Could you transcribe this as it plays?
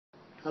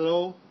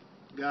Hello,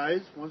 guys.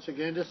 Once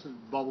again, this is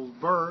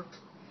Burr,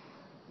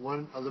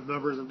 one of the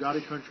members of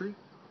Gotti Country.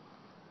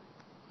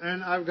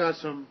 And I've got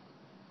some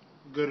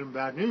good and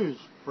bad news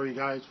for you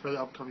guys for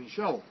the upcoming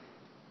show.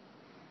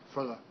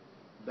 For the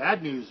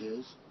bad news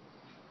is,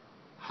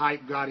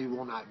 Hype Gotti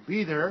will not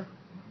be there.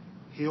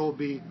 He'll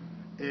be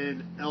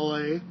in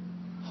LA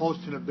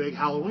hosting a big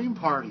Halloween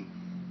party.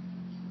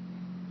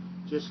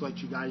 Just to let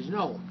you guys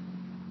know.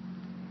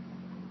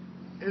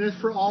 And it's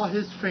for all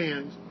his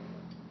fans.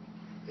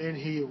 And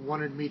he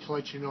wanted me to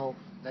let you know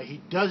that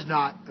he does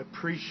not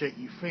appreciate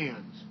you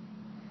fans.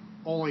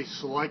 Only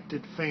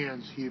selected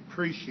fans he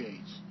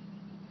appreciates.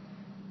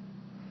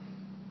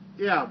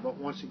 Yeah, but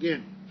once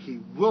again, he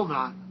will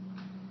not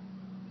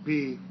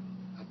be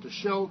at the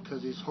show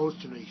because he's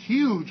hosting a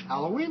huge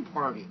Halloween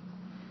party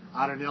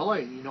out in LA.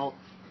 You know,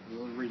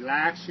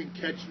 relaxing,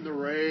 catching the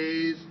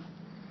rays,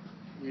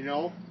 you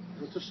know,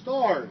 with the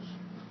stars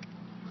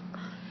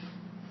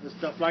and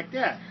stuff like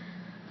that.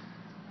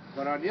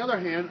 But on the other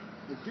hand,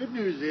 the good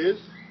news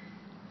is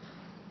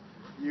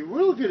you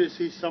will get to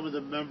see some of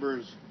the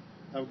members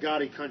of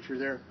Gotti Country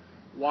there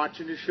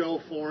watching the show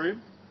for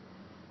him.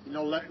 You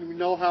know, letting him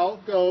know how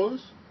it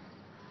goes.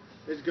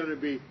 It's going to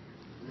be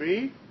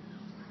me,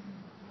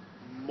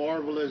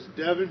 Marvelous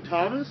Devin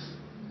Thomas,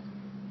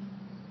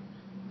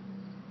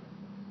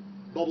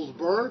 Bubbles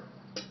Burr,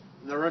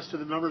 and the rest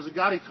of the members of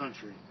Gotti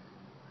Country.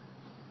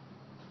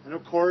 And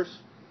of course,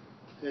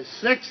 this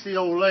sexy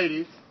old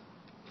lady.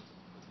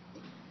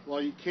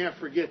 Well, you can't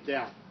forget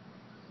that.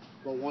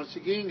 But once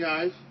again,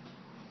 guys,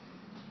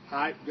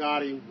 Hype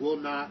Gotti will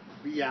not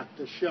be at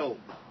the show.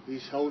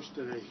 He's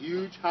hosting a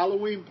huge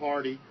Halloween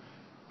party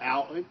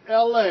out in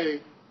LA,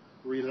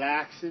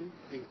 relaxing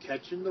and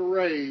catching the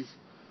rays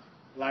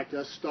like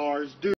us stars do.